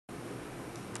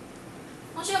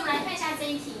同学，我们来看一下这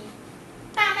一题。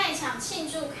大卖场庆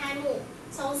祝开幕，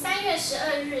从3月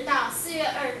12日到4月2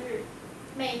日，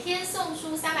每天送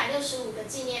出365个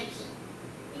纪念品，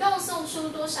一共送出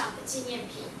多少个纪念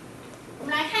品？我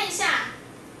们来看一下，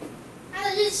它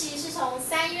的日期是从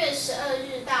3月12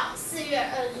日到4月2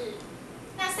日。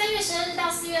那3月12日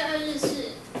到4月2日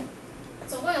是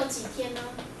总共有几天呢？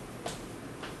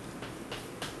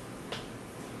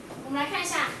我们来看一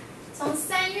下，从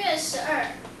3月12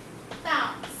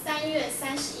到3月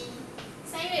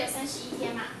31，3月有31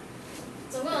天嘛，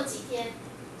总共有几天？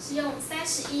是用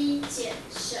31减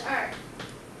12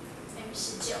等于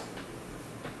19。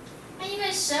那因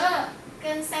为12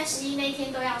跟31那一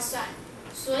天都要算，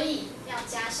所以要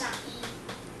加上1。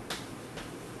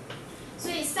所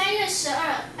以3月12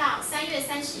到3月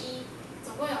31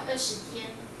总共有20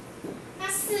天。那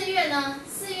4月呢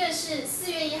？4月是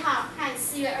4月1号和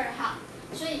4月2号，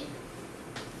所以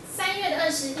3月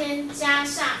的20天加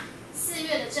上4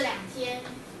月的这2天，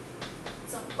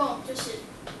总共就是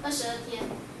22天。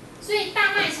所以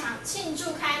大卖场庆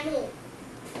祝开幕，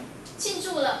庆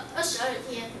祝了22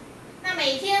天。那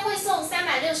每天会送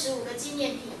365个纪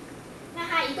念品，那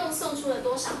它一共送出了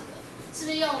多少个？是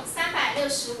不是用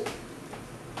365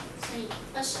乘以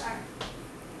22？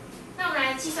那我们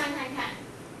来计算看看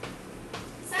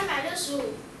，365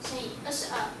乘以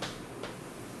22，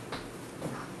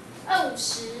好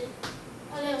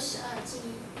，250，262进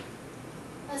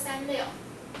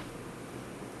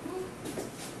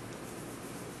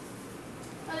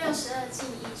1，236，262进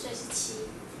1，所以是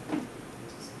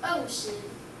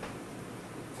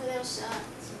7，250，262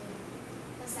进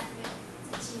1，236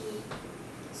进1，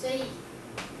所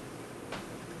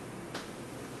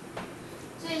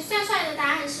以算出来的答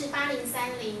案是8030，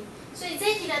所以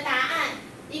这一题的答案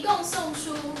一共送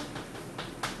出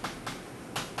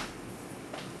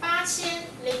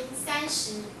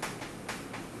8030